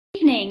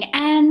morning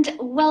and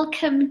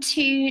welcome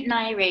to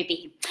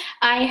Nairobi.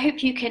 I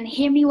hope you can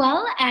hear me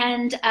well,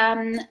 and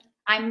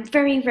I'm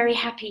very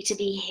happy to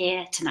be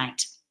here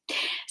tonight.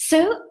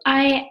 So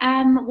I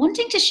am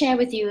wanting to share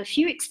with you a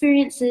few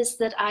experiences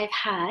that I've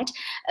had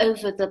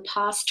over the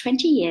past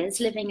 20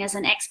 years living as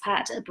an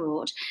expat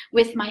abroad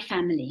with my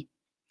family.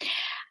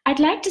 I'd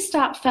like to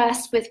start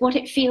first with what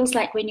it feels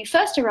like when you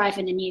first arrive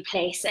in a new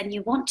place and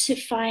you want to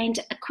find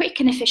a quick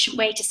and efficient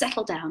way to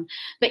settle down,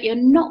 but you're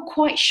not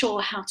quite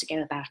sure how to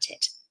go about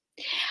it.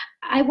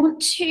 I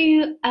want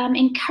to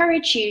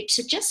encourage you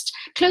to just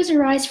close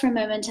your eyes for a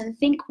moment and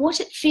think what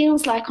it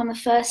feels like on the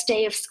first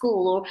day of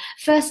school or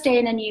first day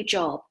in a new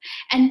job,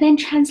 and then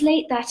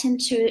translate that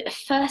into a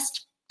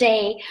first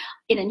day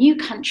in a new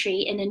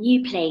country, in a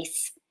new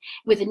place,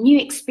 with a new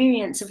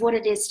experience of what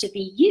it is to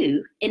be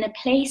you in a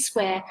place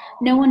where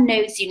no one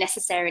knows you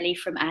necessarily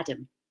from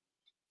Adam.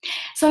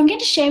 So I'm going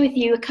to share with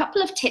you a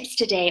couple of tips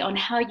today on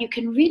how you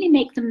can really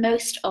make the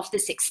most of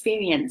this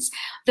experience.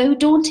 Though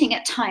daunting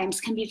at times,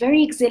 can be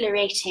very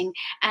exhilarating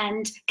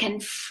and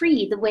can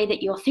free the way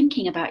that you're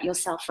thinking about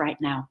yourself right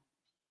now.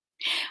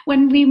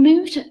 When we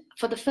moved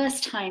for the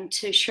first time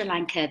to Sri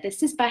Lanka,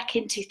 this is back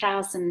in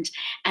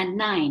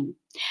 2009,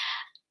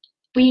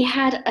 we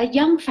had a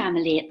young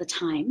family at the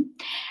time.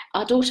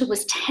 Our daughter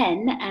was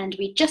 10 and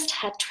we just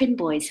had twin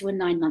boys who were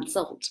 9 months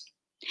old.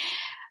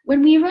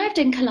 When we arrived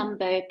in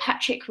Colombo,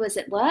 Patrick was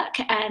at work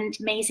and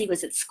Maisie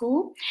was at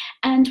school.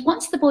 And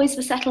once the boys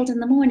were settled in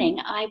the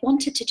morning, I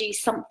wanted to do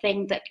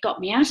something that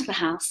got me out of the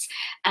house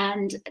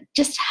and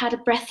just had a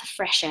breath of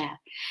fresh air.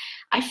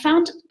 I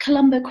found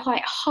Colombo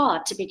quite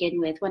hard to begin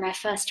with when I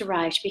first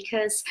arrived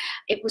because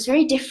it was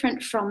very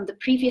different from the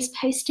previous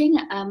posting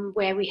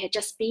where we had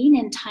just been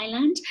in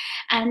Thailand,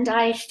 and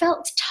I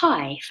felt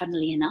Thai,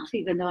 funnily enough,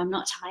 even though I'm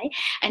not Thai,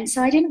 and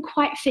so I didn't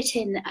quite fit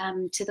in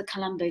to the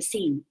Colombo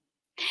scene.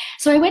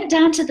 So I went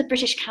down to the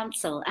British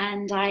Council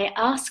and I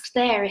asked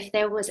there if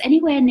there was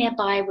anywhere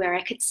nearby where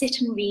I could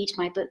sit and read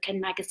my book and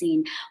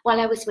magazine while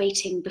I was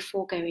waiting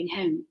before going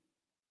home.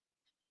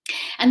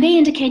 And they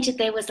indicated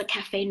there was a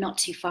cafe not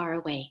too far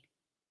away.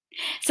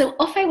 So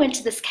off I went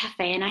to this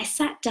cafe and I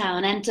sat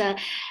down, and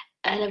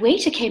a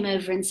waiter came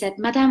over and said,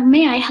 "Madame,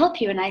 may I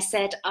help you?" And I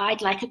said,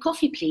 "I'd like a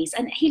coffee, please."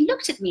 And he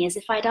looked at me as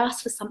if I'd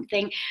asked for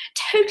something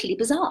totally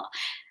bizarre.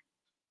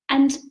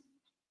 And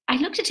I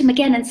looked at him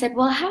again and said,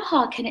 "Well, how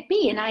hard can it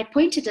be?" And I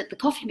pointed at the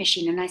coffee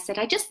machine and I said,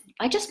 I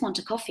just want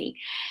a coffee.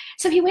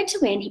 So he went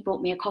away and he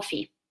brought me a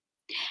coffee.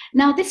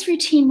 Now, this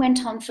routine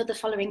went on for the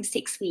following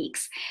 6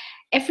 weeks.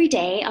 Every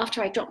day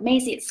after I dropped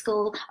Maisie at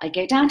school, I'd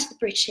go down to the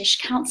British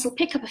Council,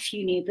 pick up a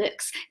few new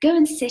books, go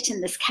and sit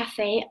in this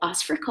cafe,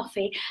 ask for a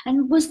coffee,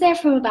 and was there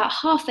from about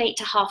 8:30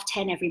 to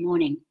 10:30 every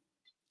morning.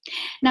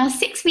 Now,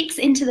 6 weeks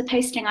into the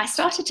posting, I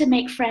started to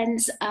make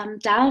friends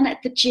down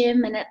at the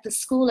gym and at the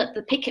school at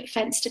the picket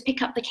fence to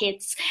pick up the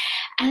kids.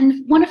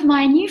 And one of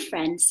my new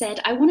friends said,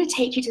 "I want to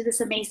take you to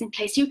this amazing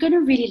place. You're going to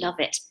really love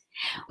it."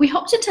 We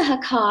hopped into her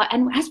car,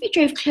 and as we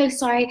drove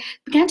closer, I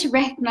began to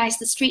recognize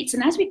the streets.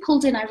 And as we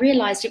pulled in, I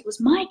realized it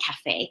was my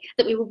cafe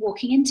that we were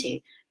walking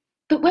into.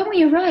 But when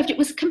we arrived, it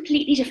was a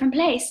completely different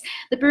place.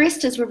 The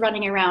baristas were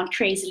running around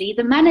crazily.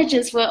 The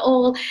managers were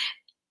all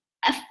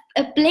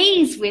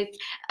ablaze with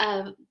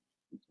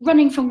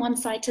running from one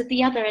side to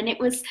the other, and it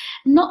was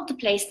not the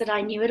place that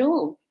I knew at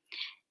all.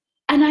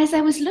 And as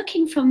I was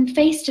looking from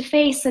face to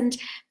face, and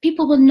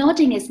people were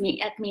nodding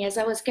at me as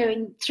I was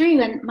going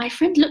through, and my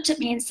friend looked at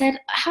me and said,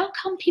 "How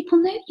come people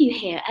know you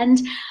here?"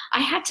 And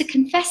I had to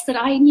confess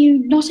that I knew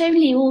not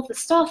only all the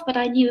staff, but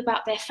I knew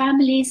about their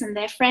families and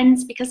their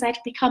friends because I'd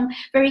become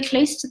very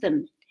close to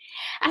them.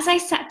 As I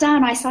sat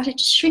down, I started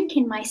to shrink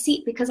in my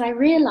seat because I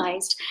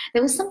realized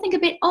there was something a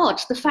bit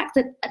odd. The fact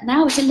that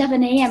now at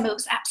 11 a.m. it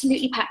was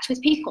absolutely packed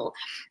with people.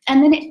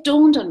 And then it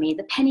dawned on me,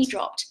 the penny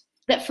dropped,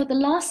 that for the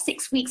last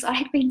 6 weeks I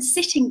had been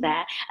sitting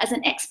there as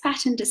an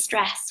expat in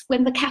distress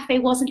when the cafe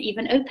wasn't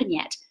even open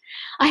yet.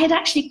 I had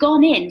actually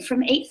gone in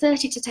from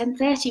 8:30 to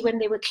 10:30 when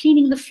they were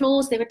cleaning the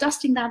floors, they were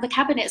dusting down the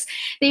cabinets,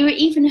 they were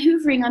even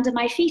hoovering under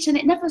my feet, and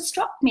it never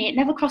struck me, it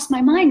never crossed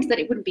my mind that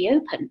it wouldn't be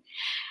open.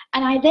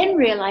 And I then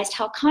realized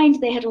how kind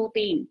they had all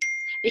been,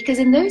 because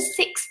in those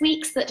 6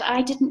 weeks that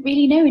I didn't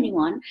really know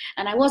anyone,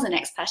 and I was an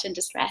expat in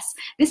distress,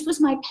 this was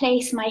my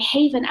place, my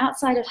haven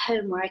outside of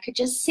home where I could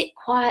just sit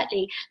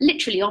quietly,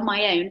 literally on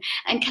my own,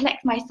 and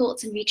collect my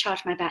thoughts and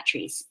recharge my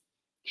batteries.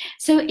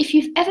 So if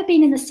you've ever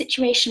been in this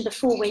situation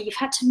before where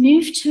you've had to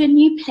move to a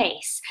new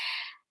place,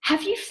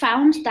 have you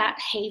found that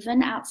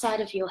haven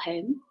outside of your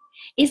home?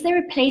 Is there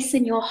a place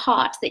in your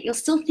heart that you're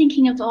still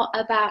thinking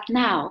about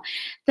now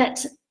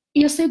that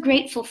you're so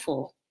grateful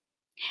for?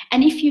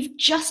 And if you've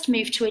just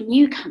moved to a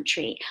new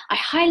country, I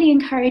highly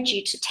encourage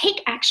you to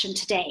take action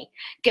today.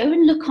 Go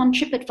and look on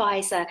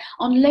TripAdvisor,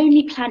 on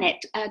Lonely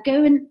Planet,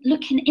 go and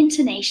look in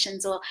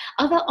Internations or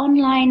other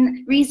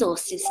online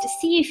resources to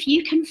see if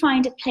you can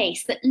find a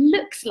place that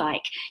looks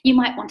like you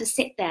might want to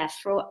sit there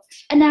for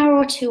an hour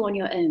or two on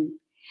your own.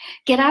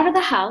 Get out of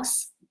the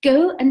house,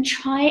 go and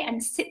try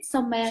and sit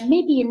somewhere,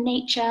 maybe in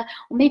nature,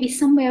 or maybe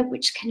somewhere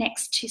which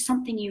connects to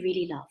something you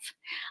really love.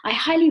 I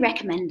highly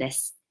recommend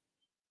this.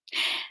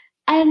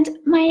 And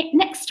my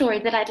next story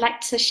that I'd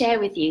like to share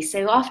with you,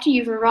 so after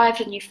you've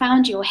arrived and you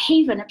found your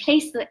haven, a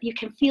place that you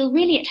can feel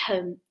really at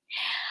home,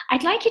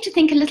 I'd like you to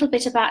think a little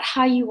bit about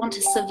how you want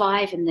to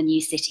survive in the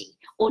new city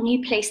or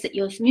new place that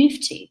you've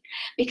moved to.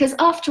 Because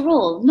after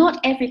all, not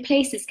every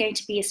place is going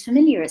to be as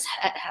familiar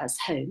as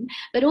home,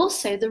 but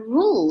also the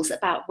rules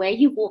about where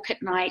you walk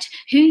at night,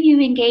 who you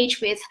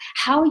engage with,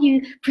 how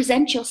you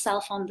present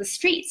yourself on the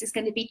streets is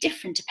going to be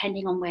different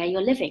depending on where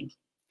you're living.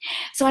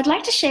 So I'd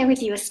like to share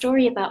with you a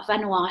story about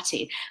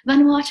Vanuatu.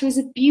 Vanuatu is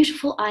a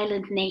beautiful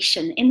island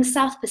nation in the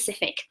South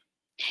Pacific.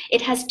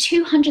 It has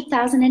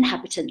 200,000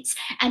 inhabitants,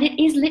 and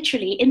it is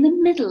literally in the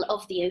middle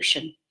of the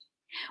ocean.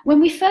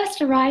 When we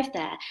first arrived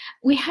there,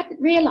 we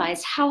hadn't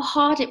realized how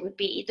hard it would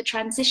be, the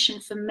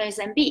transition from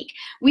Mozambique.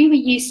 We were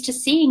used to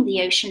seeing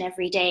the ocean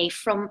every day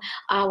from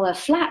our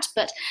flat,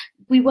 but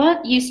we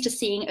weren't used to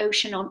seeing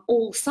ocean on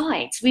all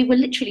sides. We were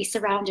literally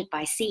surrounded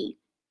by sea.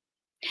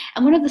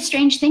 And one of the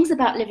strange things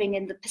about living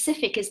in the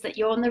Pacific is that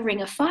you're on the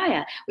ring of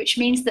fire, which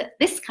means that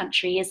this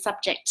country is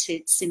subject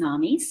to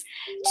tsunamis,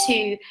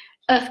 to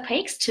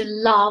earthquakes, to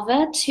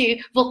lava, to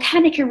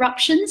volcanic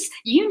eruptions,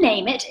 you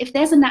name it. If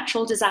there's a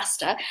natural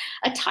disaster,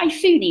 a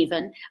typhoon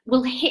even,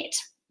 will hit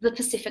the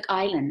Pacific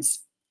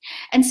Islands.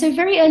 And so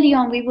very early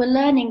on, we were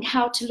learning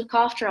how to look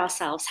after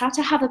ourselves, how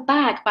to have a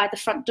bag by the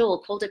front door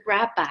called a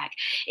grab bag,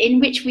 in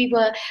which we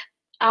were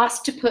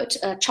asked to put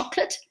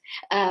chocolate,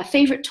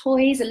 favorite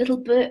toys, a little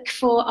book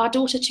for our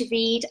daughter to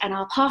read, and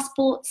our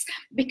passports,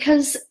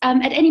 because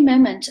at any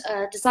moment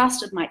a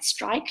disaster might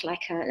strike,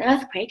 like an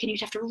earthquake, and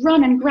you'd have to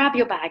run and grab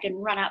your bag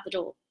and run out the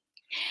door.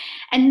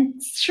 And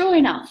sure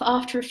enough,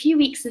 after a few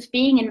weeks of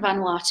being in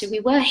Vanuatu, we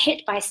were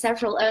hit by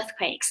several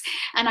earthquakes.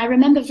 And I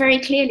remember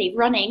very clearly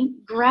running,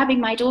 grabbing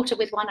my daughter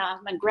with one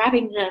arm and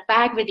grabbing the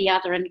bag with the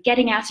other and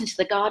getting out into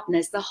the garden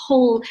as the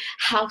whole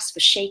house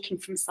was shaking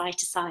from side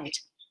to side.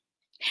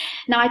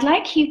 Now, I'd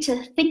like you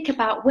to think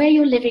about where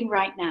you're living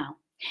right now.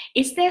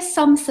 Is there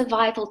some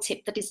survival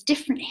tip that is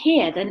different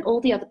here than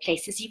all the other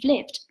places you've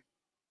lived?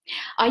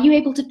 Are you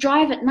able to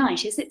drive at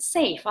night? Is it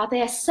safe? Are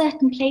there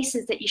certain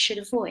places that you should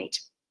avoid?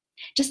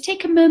 Just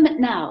take a moment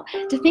now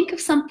to think of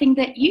something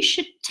that you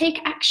should take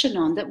action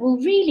on that will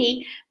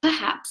really,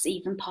 perhaps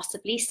even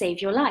possibly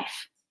save your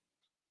life.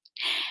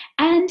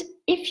 And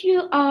if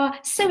you are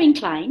so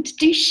inclined,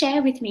 do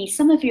share with me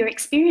some of your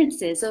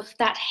experiences of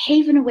that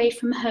haven away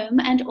from home,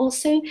 and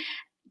also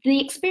the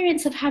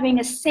experience of having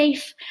a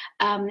safe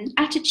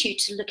attitude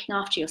to looking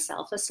after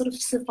yourself, a sort of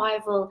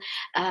survival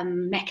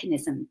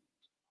mechanism.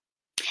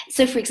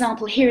 So, for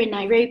example, here in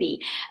Nairobi,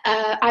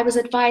 I was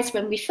advised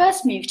when we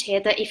first moved here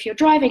that if you're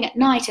driving at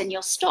night and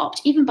you're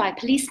stopped, even by a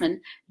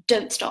policeman,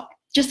 don't stop,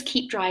 just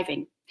keep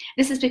driving.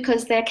 This is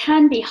because there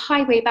can be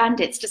highway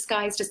bandits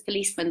disguised as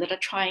policemen that are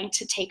trying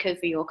to take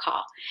over your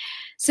car.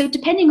 So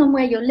depending on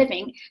where you're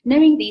living,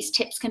 knowing these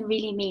tips can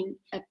really mean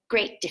a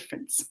great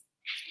difference.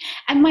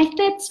 And my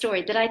third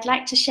story that I'd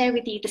like to share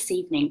with you this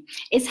evening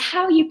is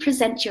how you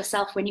present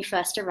yourself when you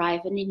first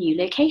arrive in a new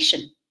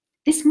location.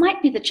 This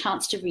might be the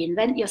chance to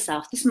reinvent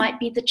yourself. This might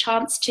be the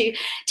chance to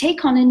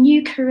take on a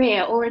new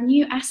career or a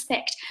new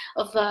aspect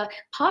of a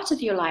part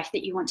of your life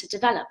that you want to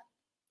develop.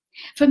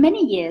 For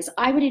many years,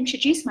 I would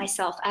introduce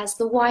myself as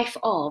the wife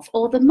of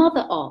or the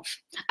mother of.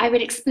 I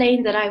would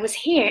explain that I was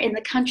here in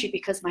the country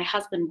because my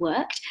husband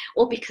worked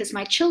or because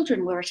my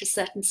children were at a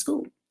certain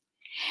school.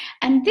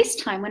 And this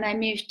time when I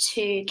moved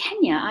to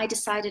Kenya, I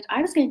decided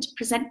I was going to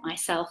present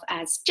myself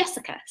as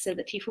Jessica so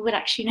that people would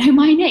actually know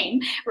my name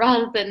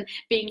rather than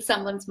being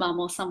someone's mum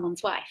or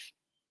someone's wife.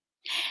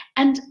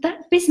 And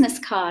that business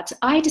card,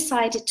 I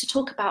decided to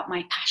talk about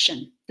my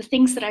passion, the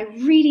things that I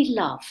really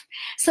love.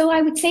 So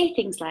I would say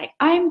things like,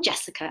 I'm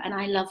Jessica and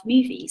I love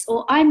movies,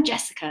 or I'm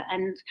Jessica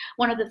and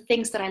one of the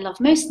things that I love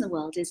most in the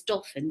world is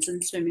dolphins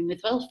and swimming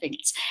with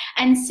dolphins.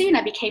 And soon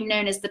I became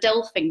known as the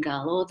dolphin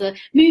girl or the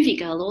movie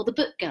girl or the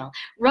book girl,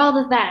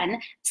 rather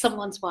than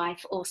someone's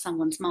wife or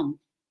someone's mum.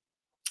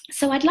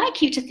 So I'd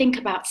like you to think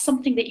about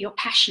something that you're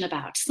passionate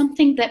about,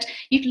 something that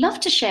you'd love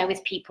to share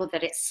with people,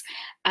 that it's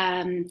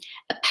a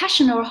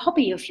passion or a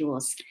hobby of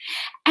yours.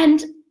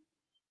 And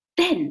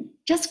then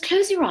just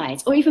close your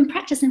eyes or even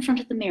practice in front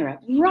of the mirror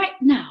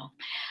right now.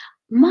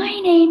 My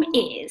name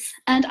is,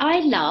 and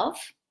I love, ...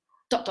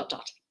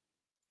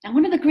 And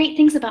one of the great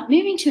things about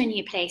moving to a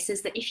new place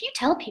is that if you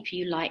tell people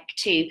you like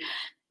to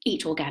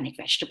eat organic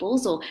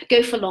vegetables or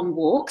go for long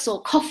walks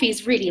or coffee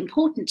is really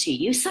important to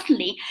you,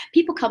 suddenly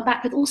people come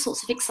back with all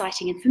sorts of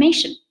exciting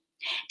information.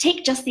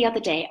 Take just the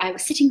other day, I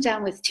was sitting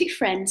down with two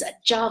friends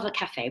at Java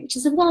Cafe, which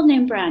is a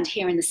well-known brand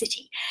here in the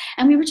city,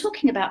 and we were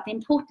talking about the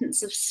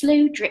importance of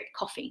slow drip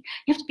coffee.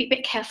 You have to be a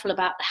bit careful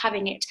about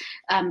having it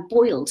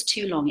boiled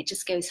too long. It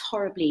just goes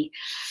horribly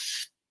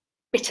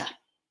bitter.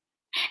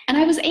 And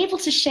I was able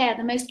to share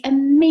the most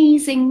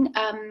amazing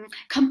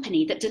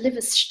company that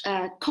delivers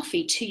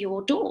coffee to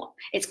your door.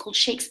 It's called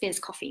Shakespeare's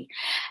Coffee.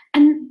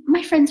 And my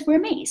my friends were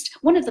amazed.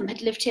 One of them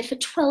had lived here for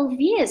 12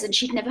 years and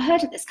she'd never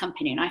heard of this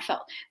company, and I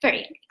felt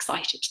very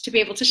excited to be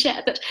able to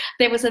share that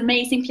there was an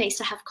amazing place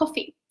to have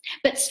coffee.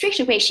 But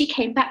straight away she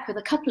came back with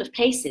a couple of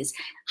places,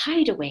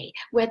 Hideaway,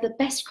 where the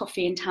best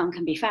coffee in town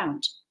can be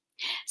found.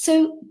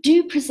 So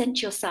do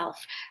present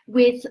yourself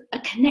with a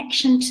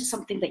connection to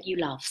something that you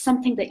love,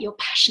 something that you're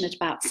passionate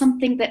about,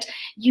 something that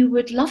you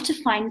would love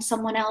to find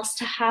someone else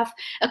to have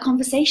a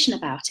conversation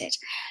about it.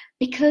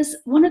 Because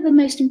one of the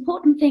most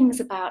important things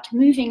about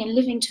moving and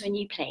living to a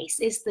new place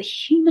is the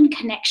human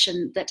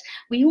connection that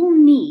we all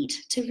need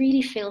to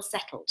really feel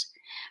settled.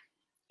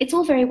 It's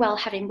all very well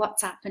having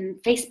WhatsApp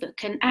and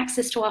Facebook and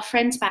access to our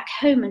friends back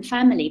home and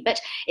family, but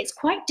it's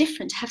quite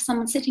different to have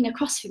someone sitting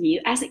across from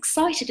you as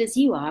excited as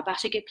you are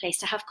about a good place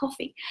to have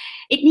coffee.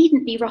 It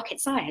needn't be rocket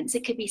science.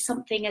 It could be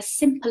something as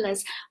simple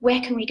as, where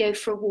can we go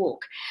for a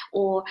walk?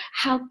 Or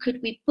how could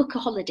we book a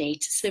holiday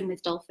to swim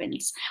with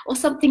dolphins? Or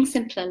something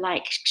simpler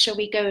like, shall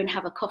we go and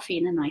have a coffee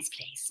in a nice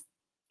place?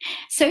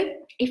 So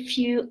if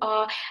you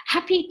are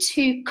happy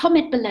to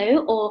comment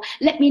below or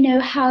let me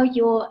know how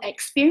you're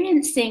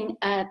experiencing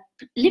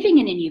living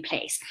in a new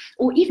place,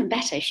 or even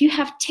better, if you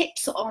have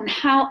tips on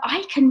how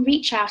I can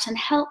reach out and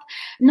help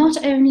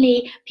not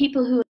only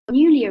people who are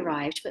newly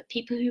arrived, but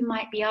people who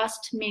might be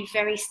asked to move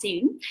very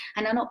soon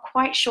and are not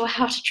quite sure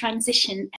how to transition